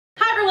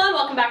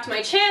welcome back to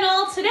my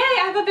channel. Today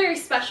I have a very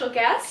special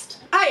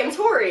guest. I am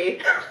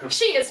Tori.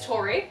 She is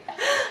Tori.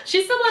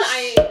 She's someone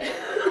I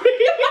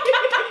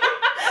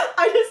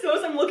just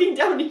noticed I'm looking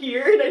down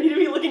here and I need to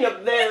be looking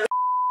up there.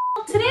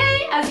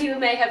 Today, as you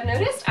may have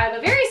noticed, I have a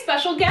very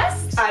special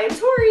guest. I am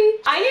Tori.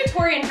 I knew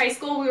Tori in high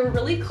school. We were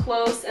really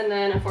close, and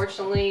then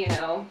unfortunately,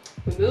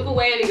 we move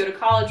away, we go to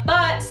college,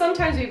 but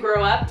sometimes we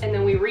grow up and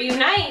then we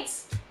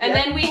reunite, and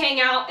then we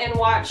hang out and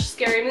watch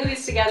scary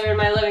movies together in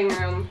my living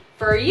room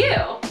for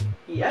you.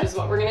 Which is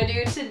what we're gonna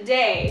do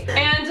today.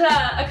 And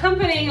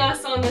accompanying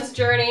us on this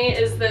journey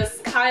is this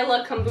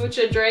Kyla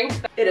kombucha drink.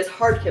 It is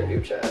hard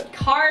kombucha.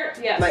 Hard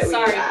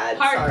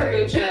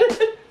kombucha.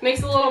 Makes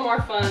it a little more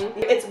fun.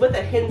 It's with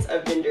a hint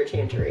of ginger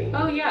tangerine.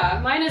 Oh yeah,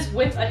 mine is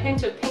with a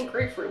hint of pink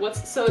grapefruit.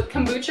 So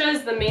kombucha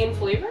is the main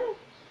flavor?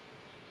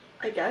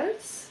 I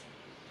guess.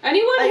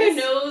 Anyone who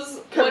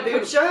knows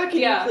kombucha, can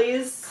you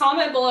please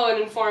comment below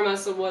and inform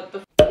us of what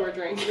the f we're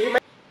drinking.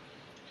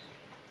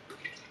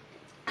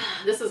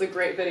 This is a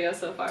great video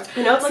so far.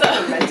 I know it's like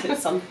fermented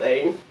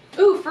something.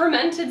 Ooh,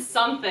 fermented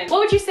something. What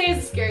would you say is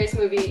the scariest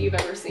movie you've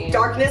ever seen?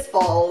 Darkness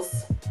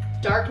Falls.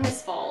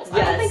 Darkness Falls.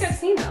 Yes. I don't think I've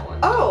seen that one.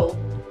 Oh,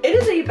 it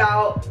is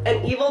about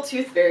an evil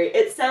tooth fairy.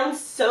 It sounds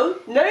so...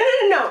 No.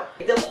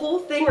 The whole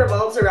thing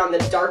revolves around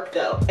the dark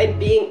though, and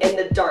being in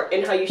the dark,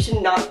 and how you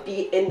should not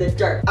be in the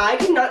dark. I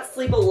could not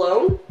sleep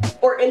alone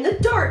or in the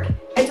dark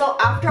until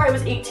after I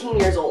was 18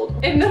 years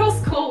old. In middle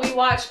school, we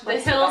watched The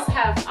Hills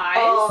Have Eyes.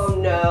 Oh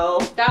no.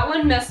 That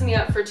one messed me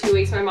up for 2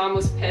 weeks. My mom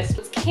was pissed.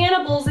 It's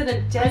cannibals in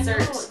a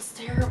desert. I know, it's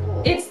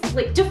terrible. It's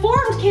like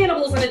deformed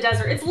cannibals in a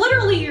desert. It's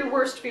literally your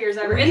worst fears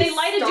ever. And they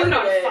light a dude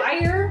on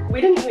fire.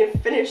 We didn't even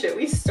finish it.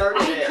 We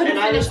started it.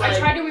 I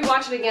tried to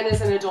rewatch it again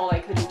as an adult. I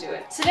couldn't do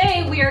it.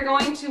 Today, we are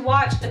going to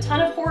watch a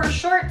ton of horror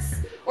shorts,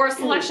 or a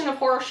selection of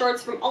horror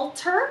shorts from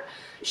Alter.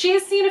 She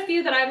has seen a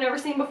few that I've never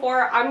seen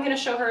before. I'm going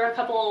to show her a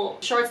couple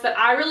shorts that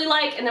I really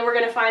like, and then we're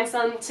going to find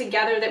some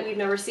together that we've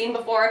never seen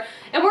before.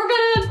 And we're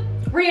going to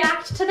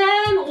react to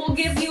them. We'll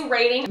give you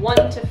rating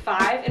 1 to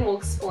 5, and we'll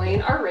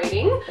explain our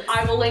rating.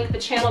 I will link the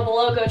channel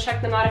below. Go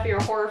check them out if you're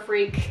a horror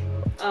freak.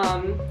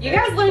 You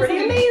guys look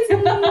pretty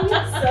amazing.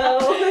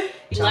 So,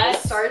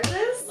 let's start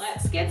this.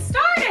 Let's get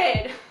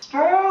started.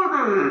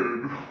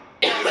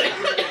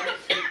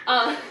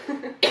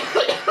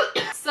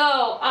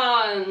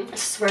 I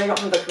swear I don't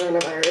have the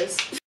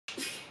coronavirus.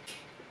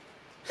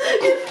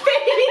 Your face!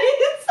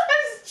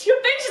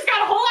 They just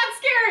got a whole lot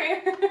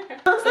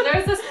scarier. So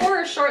there's this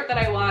horror short that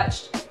I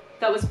watched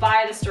that was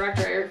by this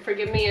director.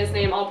 Forgive me his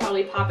name, I'll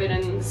probably pop it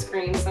in the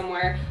screen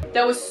somewhere.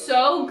 That was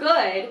so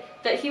good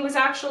that he was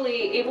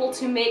actually able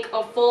to make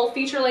a full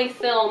feature-length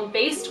film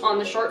based on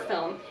the short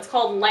film. It's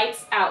called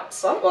Lights Out.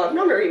 Oh, well, I've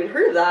never even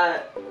heard of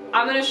that.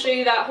 I'm gonna show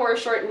you that horror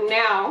short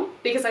now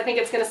because I think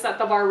it's gonna set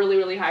the bar really,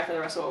 really high for the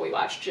rest of what we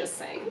watch, just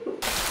saying.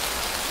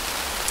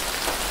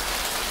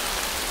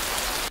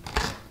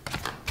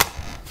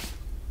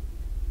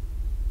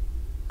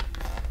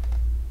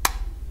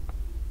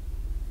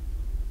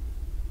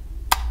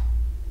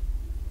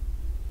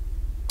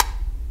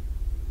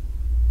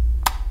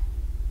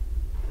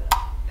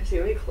 Is he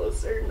gonna be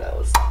closer?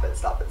 No, stop it,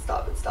 stop it,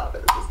 stop it, stop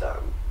it. This is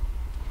dumb.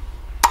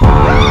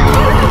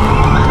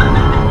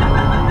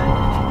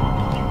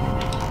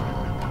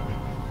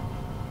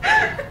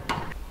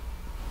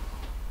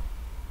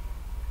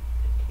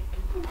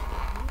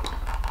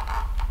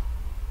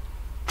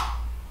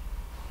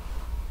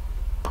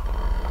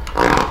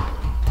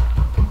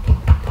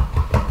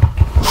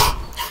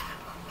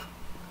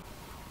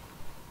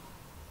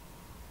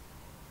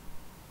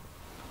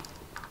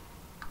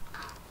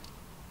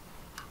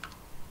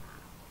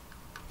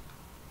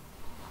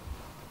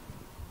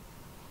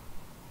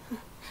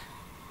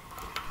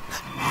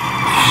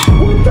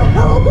 What the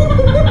hell? How?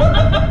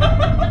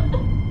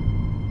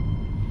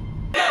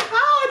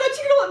 I thought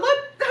you were gonna what?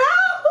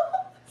 How?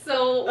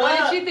 So what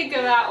did you think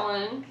of that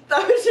one?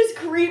 That was just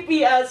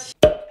creepy as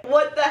shit.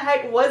 What the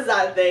heck was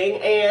that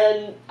thing?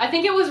 And I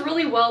think it was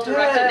really well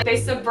directed. They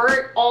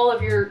subvert all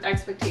of your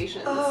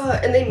expectations.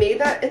 And they made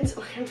that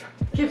into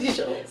gives you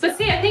chills. But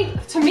see, I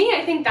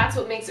think that's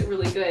what makes it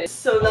really good.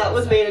 So that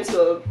was made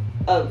into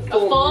a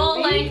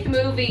full-length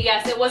movie.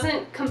 Yes, it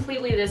wasn't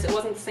completely this, it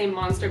wasn't the same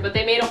monster, but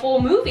they made a whole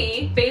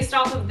movie based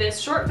off of this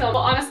short film.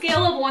 Well, on a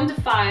scale of 1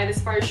 to 5,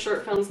 as far as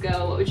short films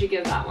go, what would you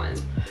give that one?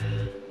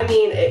 I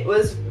mean, it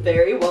was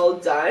very well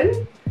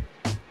done.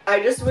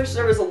 I just wish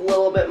there was a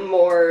little bit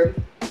more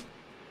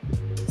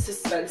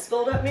suspense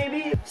build up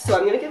maybe. So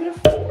I'm gonna give it a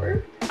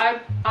 4. I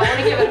want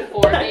to give it a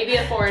 4, maybe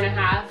a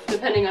 4.5,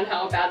 depending on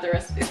how bad the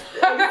recipes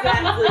are.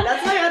 Exactly,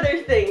 that's my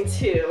other thing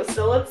too.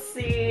 So let's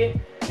see.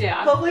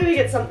 Yeah. Hopefully we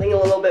get something a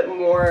little bit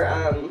more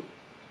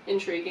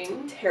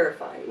intriguing.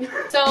 Terrifying.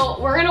 So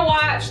we're gonna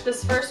watch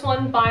this first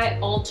one by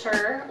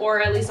Alter,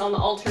 or at least on the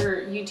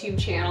Alter YouTube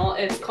channel.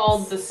 It's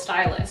called The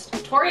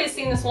Stylist. Tori has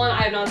seen this one,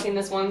 I have not seen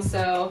this one,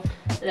 so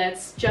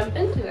let's jump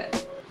into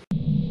it.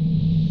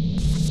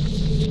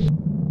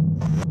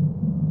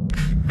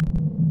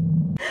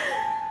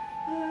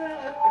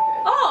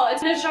 Oh,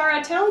 it's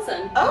Najara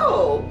Townsend.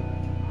 Oh!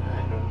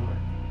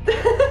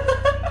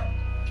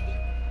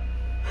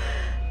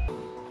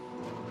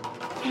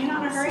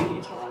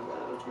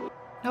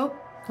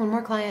 one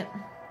more client.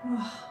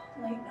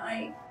 Late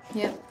night.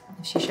 Yep,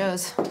 if she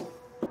shows.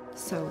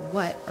 So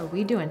what are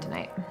we doing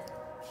tonight?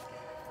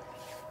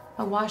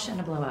 A wash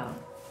and a blowout.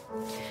 Are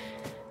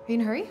you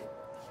in a hurry?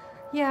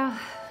 Yeah.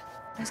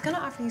 I was gonna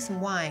offer you some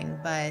wine,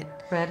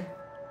 but... Red?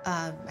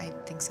 I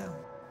think so.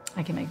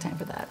 I can make time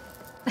for that.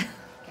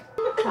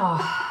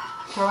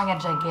 Oh, throwing a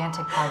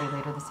gigantic party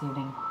later this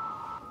evening.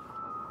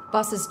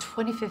 Boss's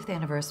 25th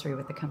anniversary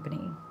with the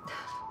company.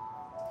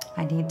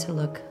 I need to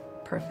look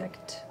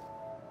perfect.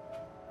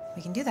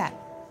 We can do that.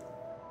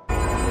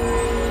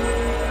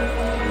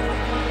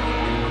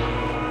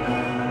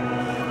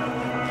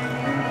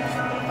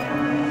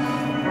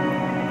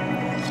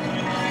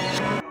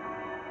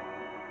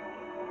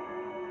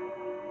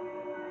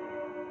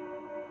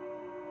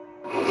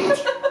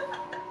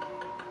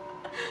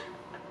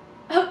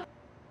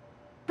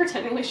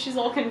 Pretending like she's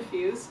all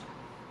confused.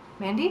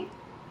 Mandy?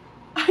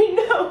 I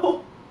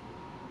know.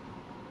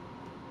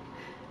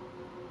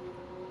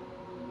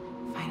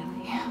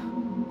 Finally.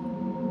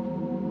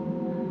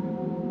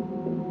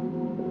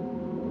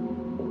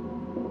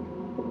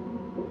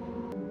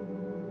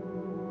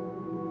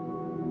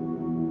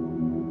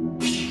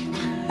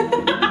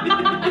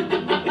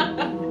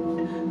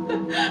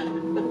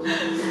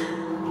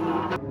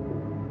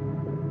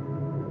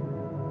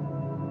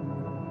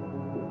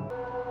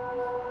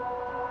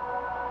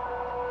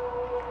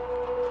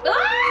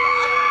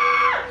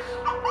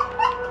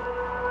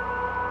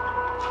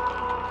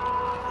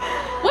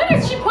 What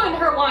did she put in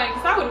her wine?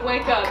 Because I would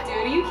wake up, dude.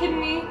 Are you kidding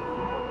me?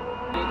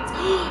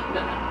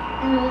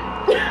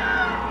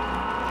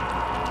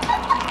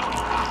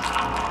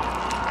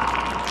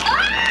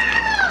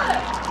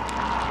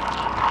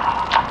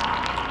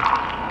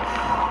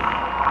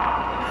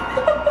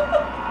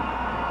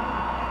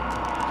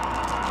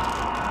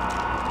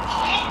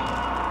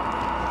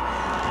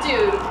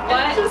 Dude,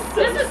 what?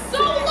 This is so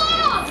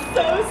long!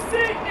 So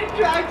sick and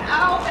dragged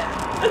out.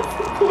 That's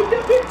the point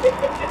of it.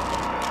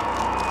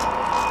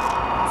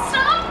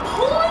 Stop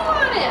pulling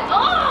on it!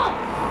 Oh!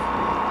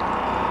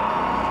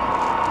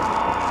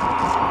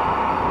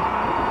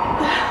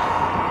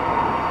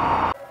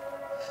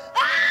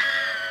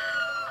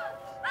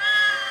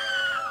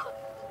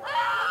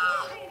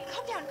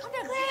 Calm down, calm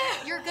down.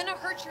 Claire. You're gonna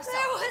hurt yourself.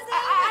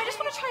 I just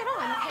want to try it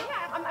on, okay?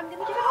 I'm gonna give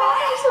it back.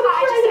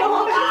 I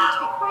want you to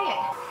be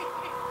quiet.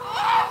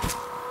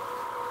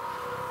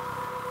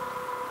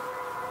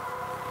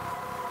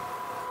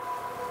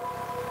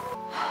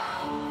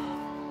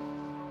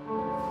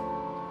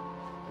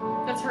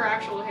 That's her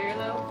actual hair,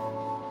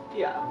 though.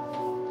 Yeah.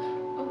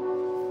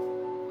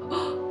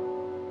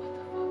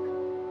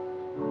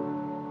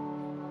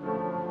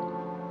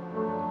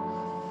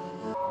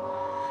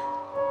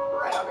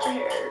 Right on her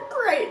hair.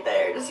 Right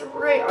there. Just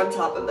right on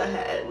top of the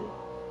head.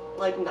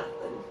 Like nothing.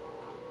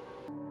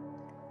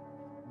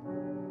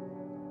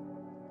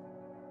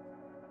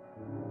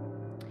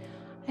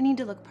 I need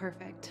to look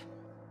perfect.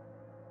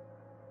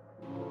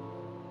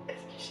 Isn't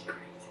she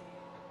crazy?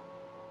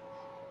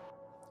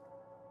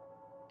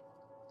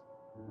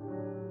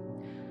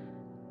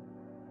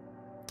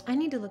 I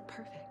need to look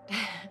perfect.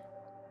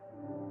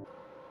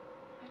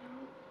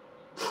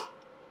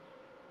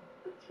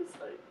 It's just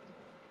like...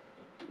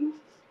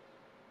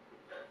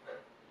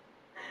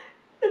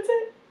 That's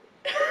it.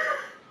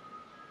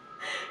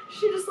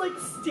 She just like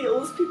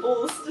steals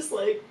people's just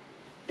like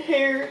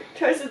hair,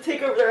 tries to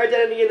take over their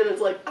identity, and then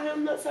it's like,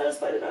 I'm not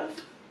satisfied enough.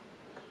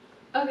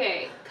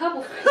 Okay,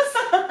 couple things.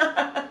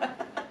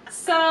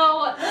 So,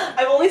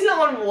 I've only seen that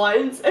one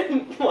once,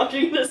 and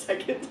watching it a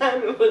second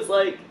time, it was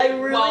like, I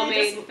really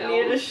Well-made just film.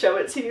 needed to show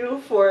it to you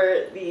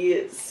for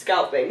the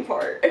scalping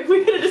part.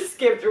 We could have just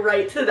skipped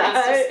right to that.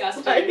 That's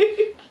disgusting.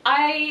 Like,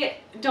 I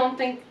don't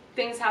think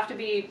things have to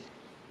be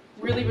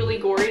really, really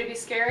gory to be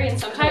scary, and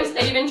sometimes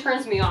it even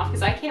turns me off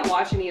because I can't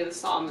watch any of the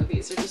Saw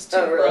movies. They're just too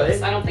really?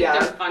 gross. I don't think Yeah.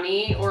 they're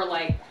funny or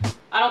like,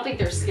 I don't think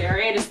they're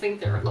scary. I just think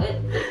they're like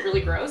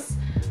really gross.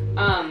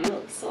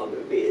 Saw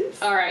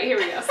movies. All right, here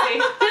we go. See,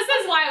 this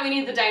is why we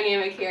need the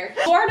dynamic here.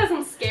 Gore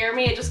doesn't scare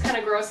me; it just kind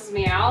of grosses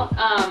me out.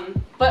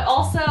 But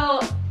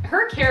also,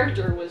 her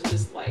character was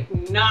just like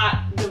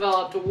not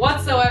developed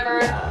whatsoever.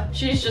 Yeah.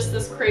 She's just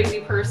this crazy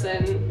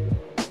person.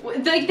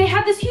 They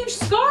had this huge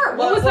scar.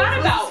 What was that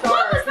about?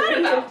 What was that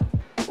about?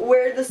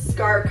 Where did the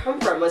scar come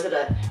from? Was it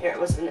an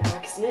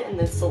accident in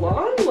the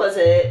salon? Was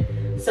it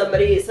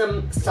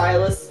some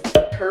stylist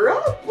picked her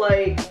up?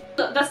 Like,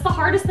 that's the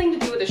hardest thing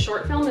to do with a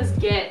short film is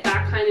get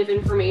that kind of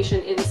information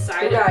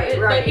inside of it.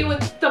 Right.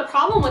 But the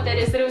problem with it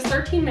is that it was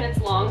 13 minutes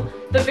long.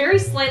 The very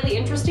slightly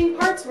interesting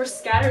parts were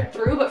scattered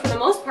through, but for the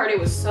most part, it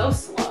was so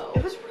slow.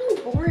 it was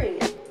really boring.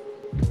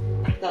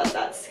 I thought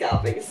that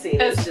scalping scene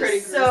It was was pretty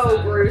just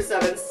so gruesome.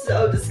 gruesome and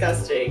so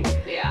disgusting.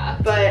 Yeah.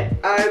 But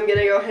I'm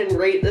gonna go ahead and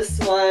rate this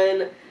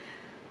one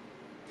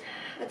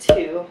a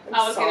 2.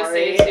 I was gonna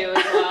say 2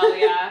 as well.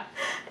 Yeah.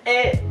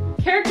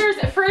 Characters,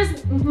 for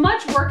as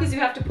much work as you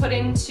have to put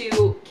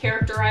into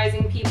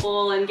characterizing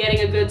people and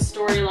getting a good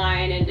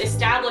storyline and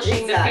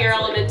establishing the fear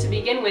Exactly. element to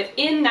begin with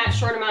in that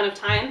short amount of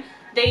time.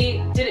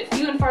 They did it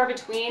few and far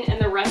between, and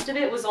the rest of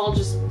it was all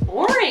just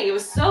boring. It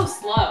was so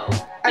slow.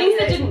 Things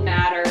that didn't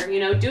matter,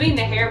 you know, doing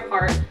the hair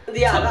part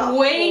took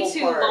way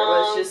too long.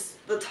 Was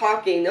just the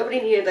talking. Nobody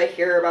needed to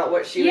hear about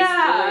what she was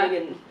doing.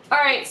 And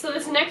alright, so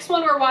this next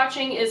one we're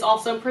watching is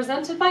also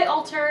presented by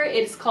Alter.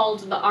 It's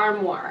called The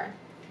Armoire.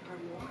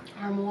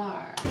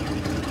 Armoire.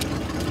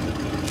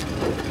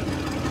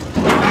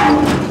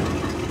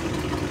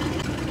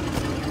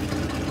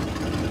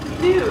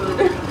 dude.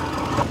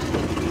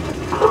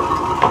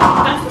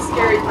 That's the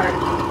scary part.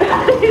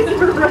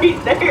 It's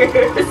right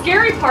there. The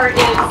scary part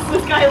is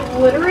This guy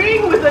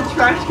littering with a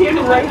trash can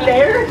right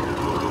there.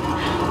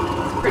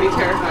 it's pretty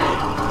terrifying.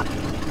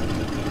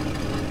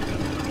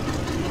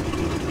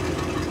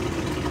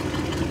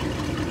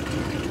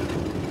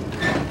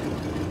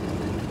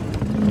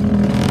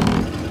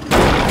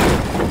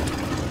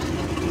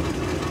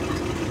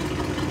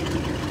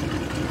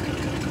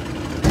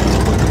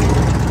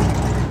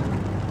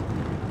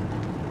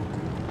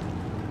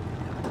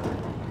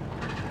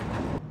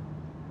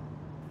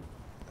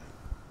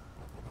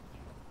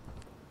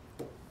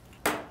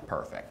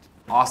 Perfect.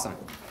 Awesome.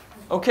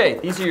 Okay,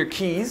 these are your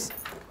keys.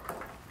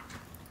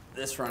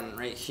 This one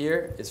right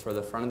here is for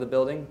the front of the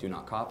building. Do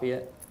not copy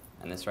it.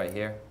 And this right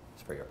here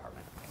is for your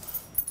apartment.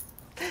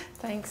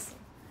 Thanks.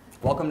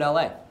 Welcome to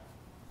LA.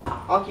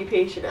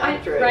 Occupation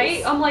actress.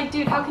 Right? I'm like,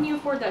 dude, how can you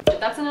afford that shit?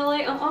 That's in LA?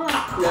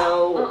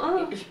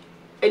 No.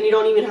 And you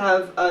don't even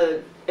have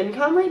an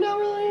income right now,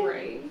 really?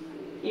 Right.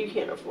 You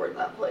can't afford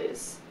that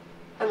place.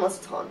 Unless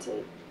it's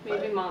haunted.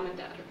 Maybe mom and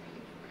dad are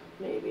paying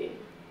for it. Maybe.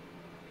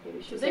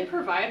 Maybe she's Did they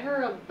provide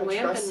her a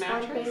lamp trust and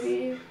fund, mattress?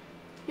 maybe?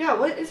 Yeah,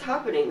 what is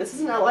happening? This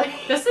isn't LA.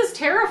 This is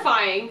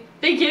terrifying.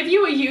 They give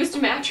you a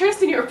used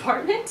mattress in your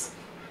apartment?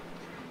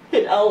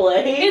 In LA?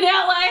 In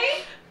LA?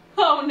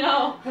 Oh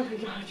no. Oh my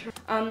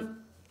god.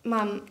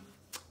 Mum,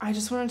 I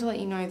just wanted to let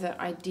you know that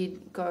I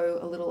did go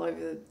a little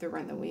over the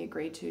rent that we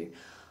agreed to,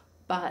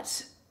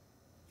 but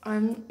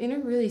I'm in a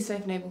really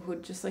safe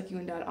neighborhood, just like you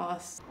and Dad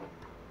asked.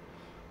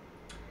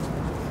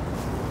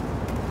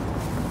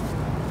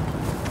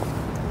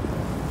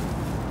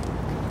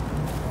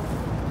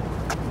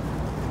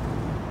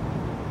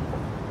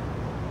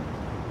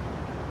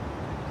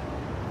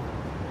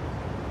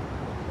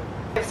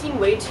 I've seen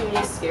way too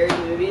many scary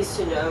movies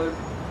to know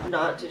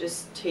not to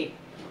just take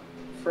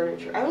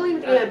furniture. I don't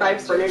even think I buy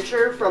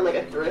furniture from like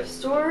a thrift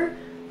store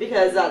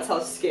because that's how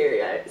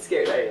scared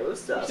I am of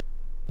stuff.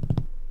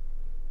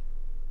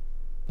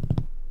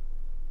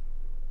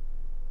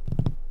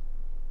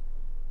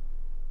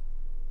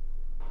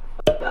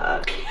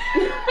 That.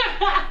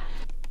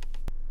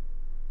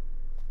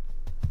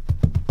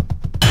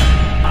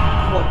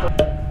 What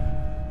the?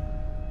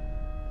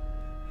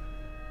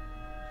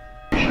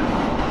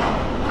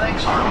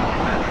 Thanks,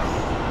 Harmony Metro.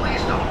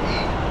 Please don't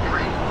eat,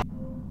 drink.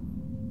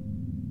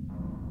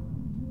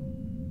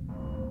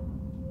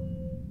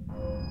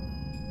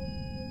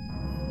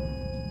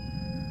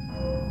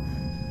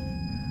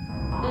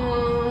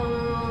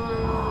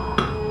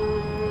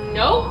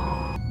 Nope.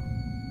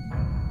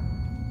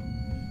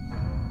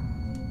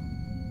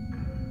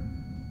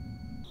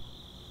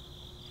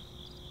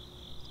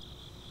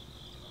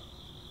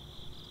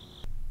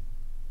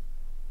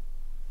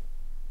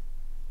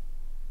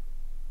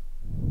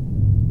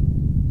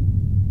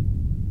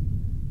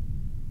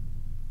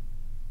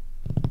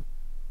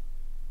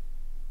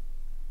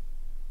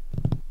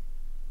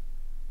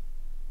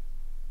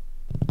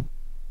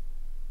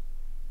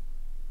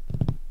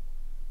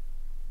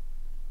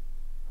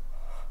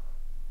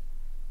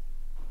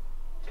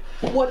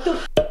 What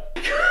the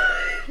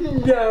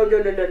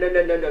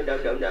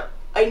No.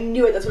 I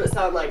knew it, that's what it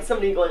sounded like.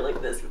 Somebody going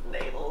like this with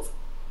nails.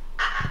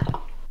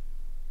 Ow.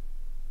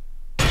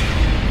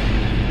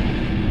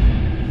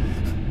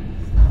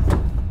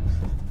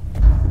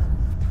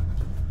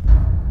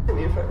 Get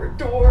me in front of her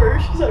door.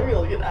 She's not gonna be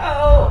able to get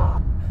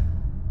out.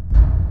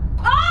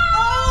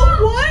 Oh,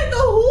 what? The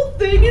whole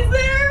thing is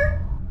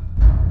there?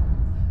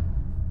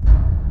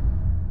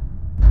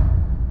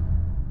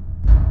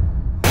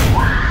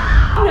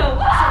 No,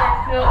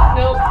 sorry.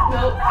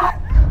 Nope.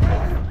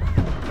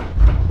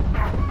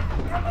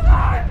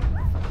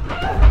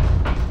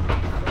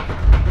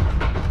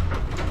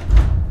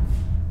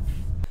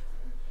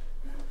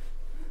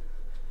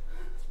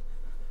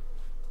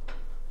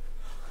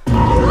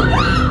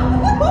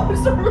 I'm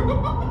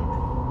sorry.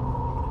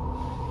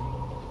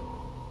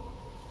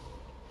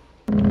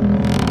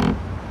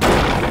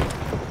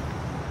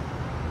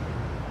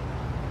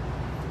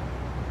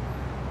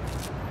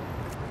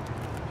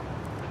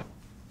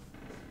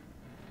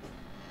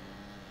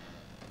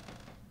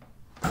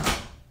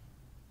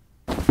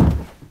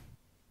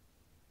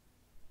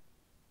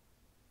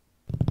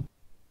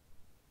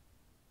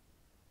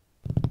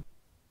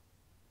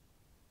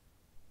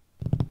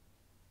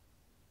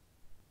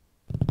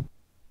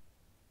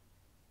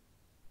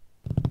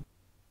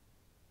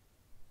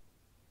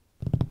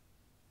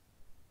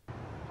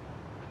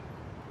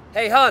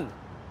 Hey, hun!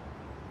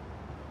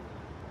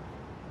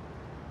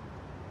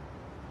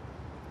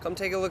 Come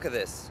take a look at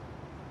this.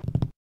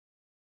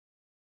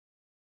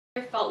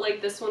 I felt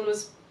like this one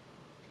was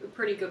a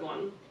pretty good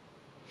one.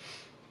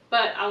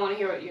 But I want to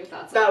hear what your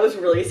thoughts are. That was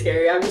really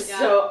scary. I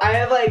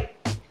have like,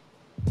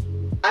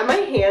 my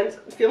hands,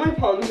 feel my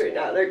palms right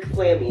now, they're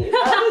clammy. That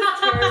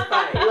was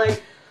terrifying.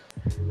 Like,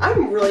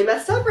 I'm really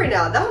messed up right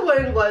now. That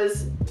one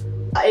was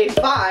a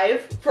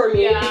 5 for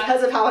me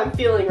because of how I'm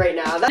feeling right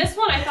now. This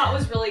one I thought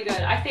was really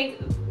good. I think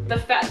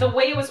the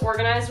way it was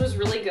organized was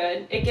really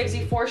good. It gives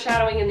you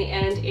foreshadowing in the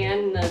end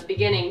and the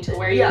beginning to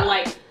where you're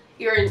like,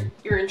 you're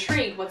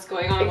intrigued what's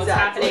going on, what's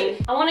happening.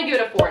 I want to give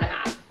it a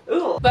 4.5.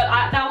 Ooh. But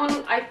that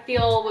one I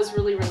feel was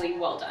really, really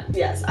well done.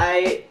 Yes,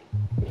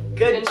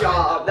 good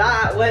job.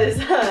 That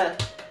was,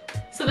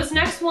 So this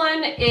next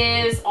one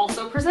is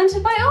also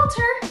presented by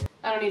Alter.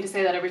 I don't need to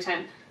say that every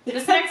time.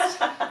 This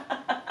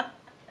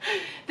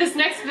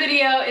next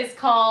video is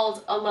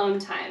called Alone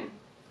Time.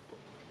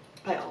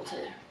 By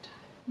Alter.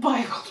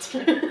 By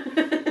Alter.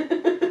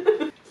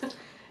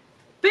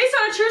 Based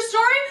on a true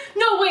story?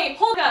 No, wait,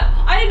 hold up.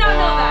 I did not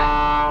know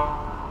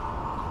that.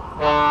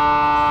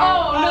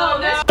 Oh no,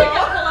 that's freaking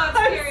out I'm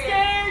scary.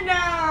 scared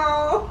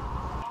now.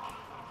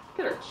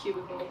 Look at her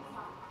cubicle.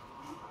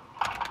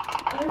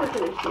 I look at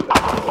her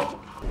cubicle.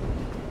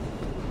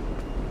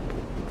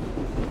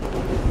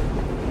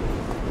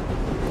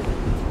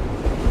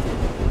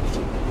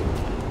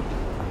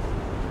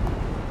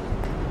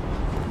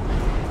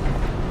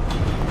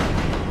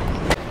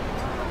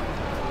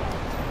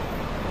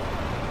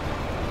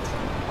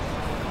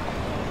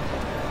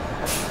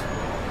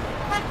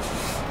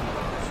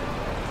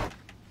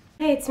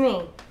 Hey, it's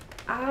me.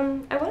 I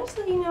wanted to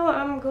let you know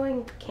I'm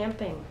going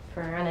camping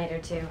for a night or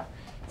two.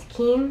 To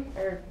Keene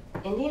or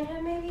Indian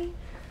Head, maybe?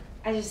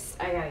 I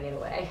gotta get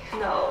away.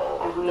 No.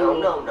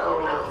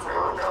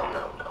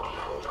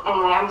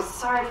 Anyway, I'm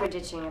sorry for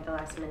ditching at the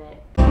last minute.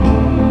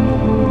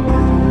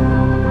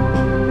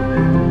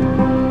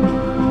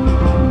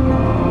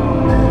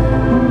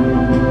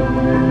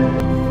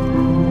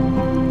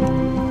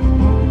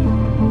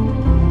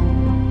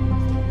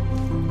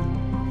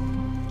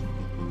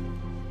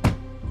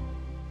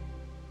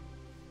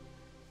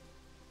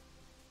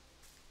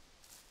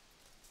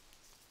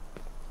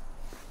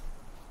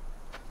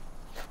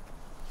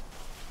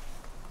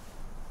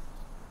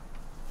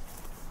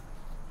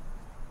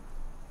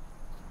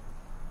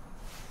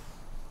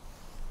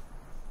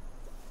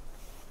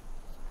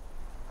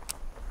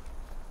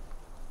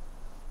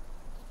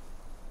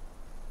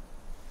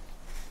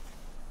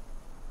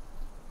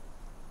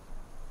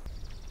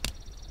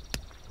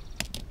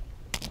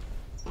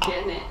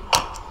 Getting it.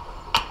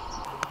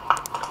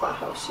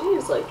 Wow, she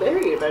is like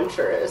very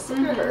adventurous. Look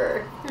at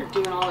her. You're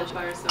doing all this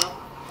by herself.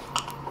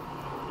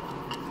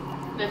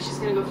 Then she's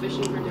gonna go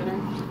fishing for dinner.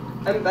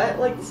 I bet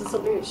like this is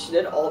something that she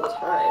did all the time.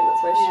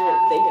 That's why she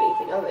didn't think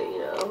anything of it, you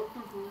know?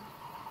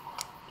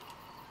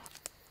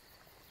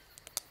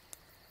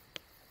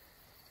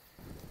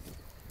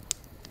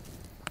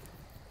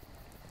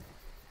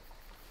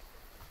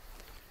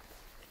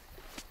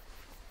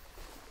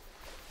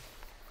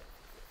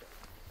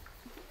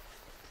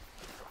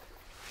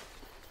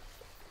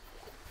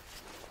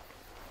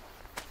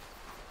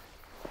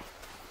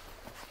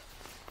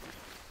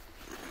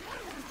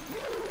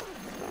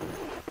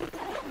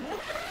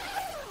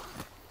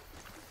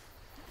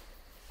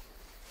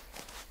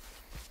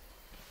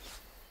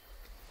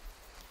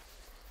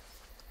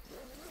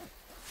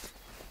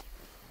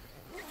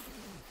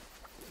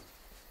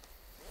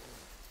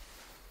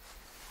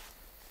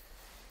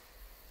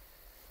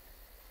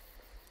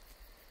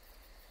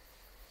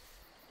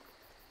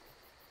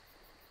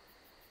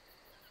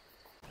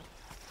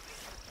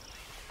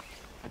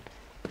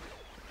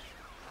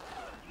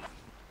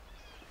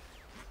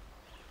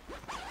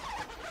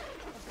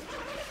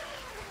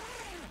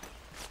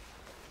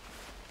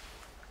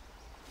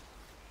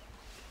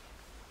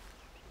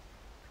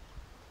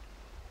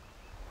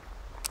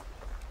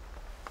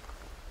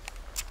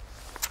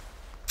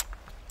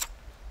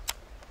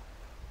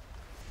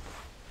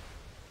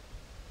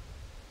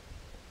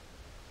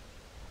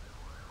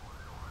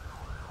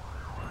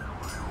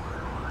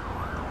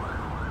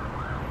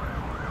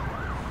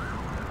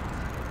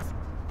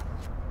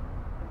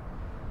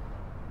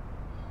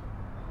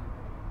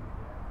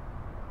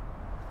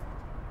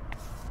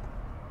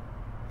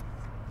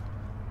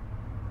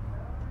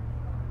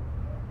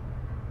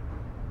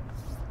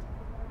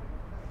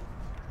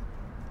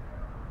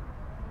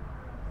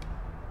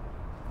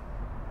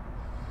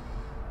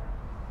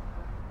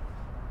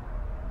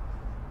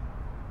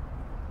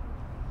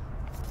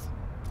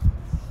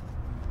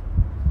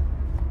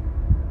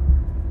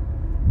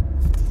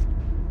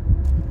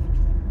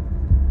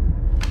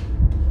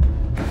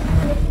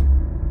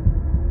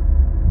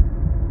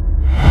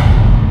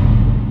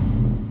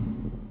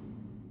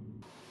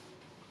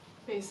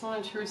 Based on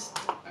a true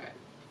story.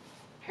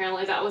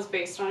 Apparently that was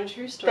based on a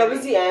true story. That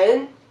was the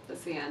end?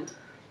 That's the end.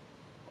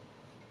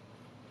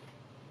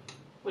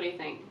 What do you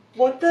think?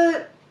 What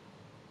the?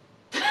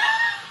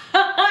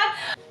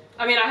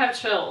 I mean, I have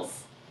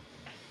chills.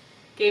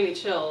 gave me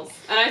chills.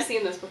 And I've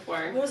seen this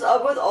before. What's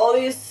up with all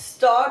these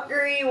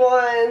stalkery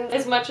ones?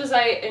 As much as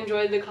I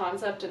enjoyed the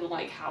concept and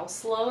like how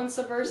slow and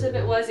subversive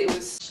it was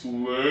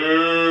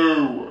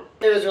slow.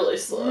 It was really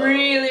slow.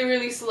 Really,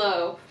 really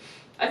slow.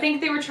 I think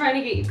they were trying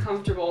to get you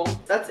comfortable.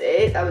 That's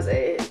 8. That was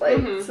 8. Like,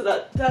 so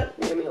that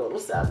made me a little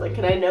sad. Like,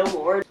 can I know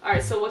more? All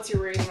right, so what's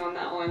your rating on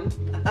that one?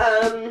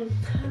 I'm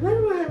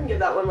gonna go ahead and give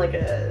that one like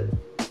a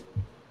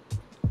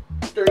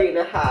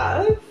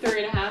 3.5.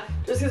 3.5.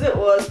 Just because it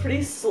was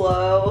pretty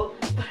slow,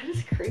 but it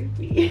is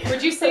creepy.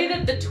 Would you say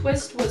that the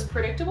twist was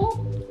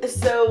predictable?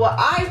 So what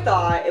I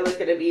thought it was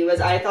gonna be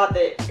was I thought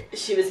that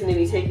she was gonna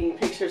be taking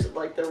pictures of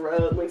like the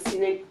road, like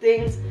scenic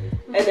things,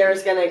 and there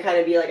was gonna kind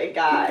of be like a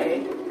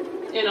guy.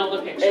 In all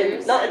the pictures?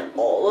 And not in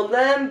all of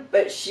them,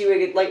 but she would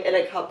get like in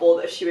a couple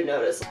that she would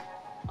notice.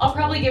 I'll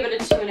probably give it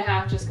a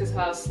 2.5 just because of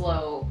how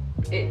slow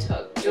it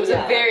took. It was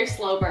a very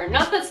slow burn.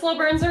 Not that slow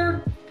burns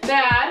are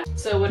bad.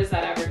 So what does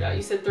that average out?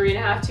 You said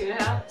 3.5,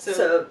 2.5?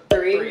 So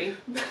 3. 3. 3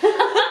 it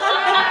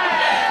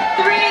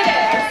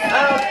is.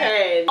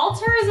 Okay.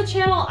 Alter is a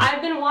channel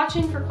I've been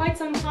watching for quite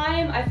some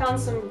time. I found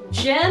some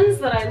gems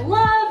that I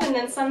love and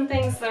then some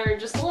things that are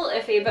just a little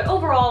iffy, but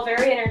overall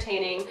very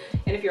entertaining.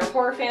 And if you're a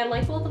horror fan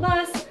like both of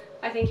us,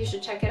 I think you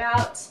should check it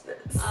out.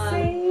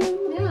 Same.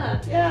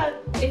 Yeah.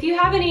 If you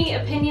have any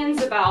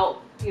opinions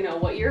about, you know,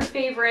 what your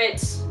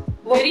favorite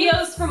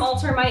videos from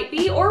Alter might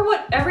be, or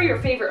whatever your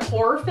favorite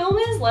horror film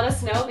is, let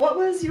us know. What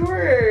was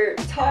your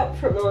top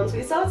from the ones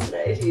we saw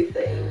today, do you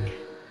think?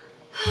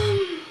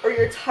 Or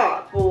your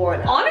top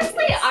one?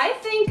 Honestly, I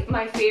think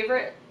my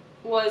favorite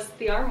was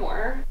The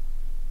Armoire.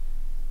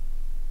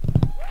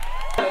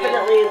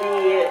 Definitely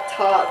the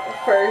top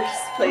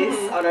first place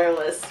on our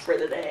list for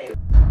the day.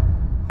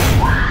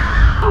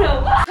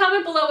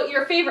 Comment below what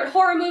your favorite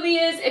horror movie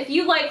is. If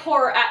you like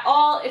horror at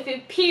all, if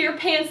it pee your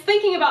pants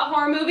thinking about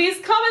horror movies,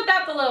 comment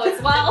that below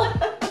as well.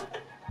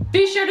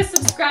 Be sure to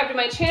subscribe to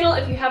my channel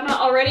if you have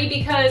not already,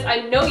 because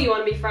I know you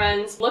want to be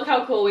friends. Look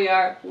how cool we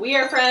are. We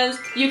are friends.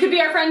 You could be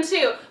our friend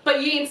too,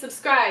 but you ain't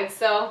subscribed,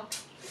 so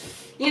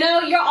you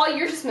know,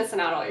 you're just missing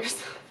out all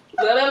yourself.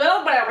 Blah, blah,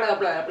 blah, blah, blah,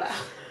 blah, blah.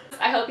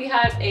 I hope you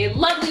have a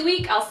lovely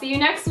week. I'll see you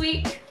next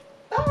week.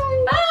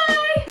 Bye.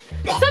 Bye.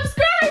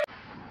 Subscribe.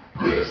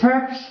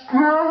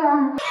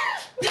 Subscribe!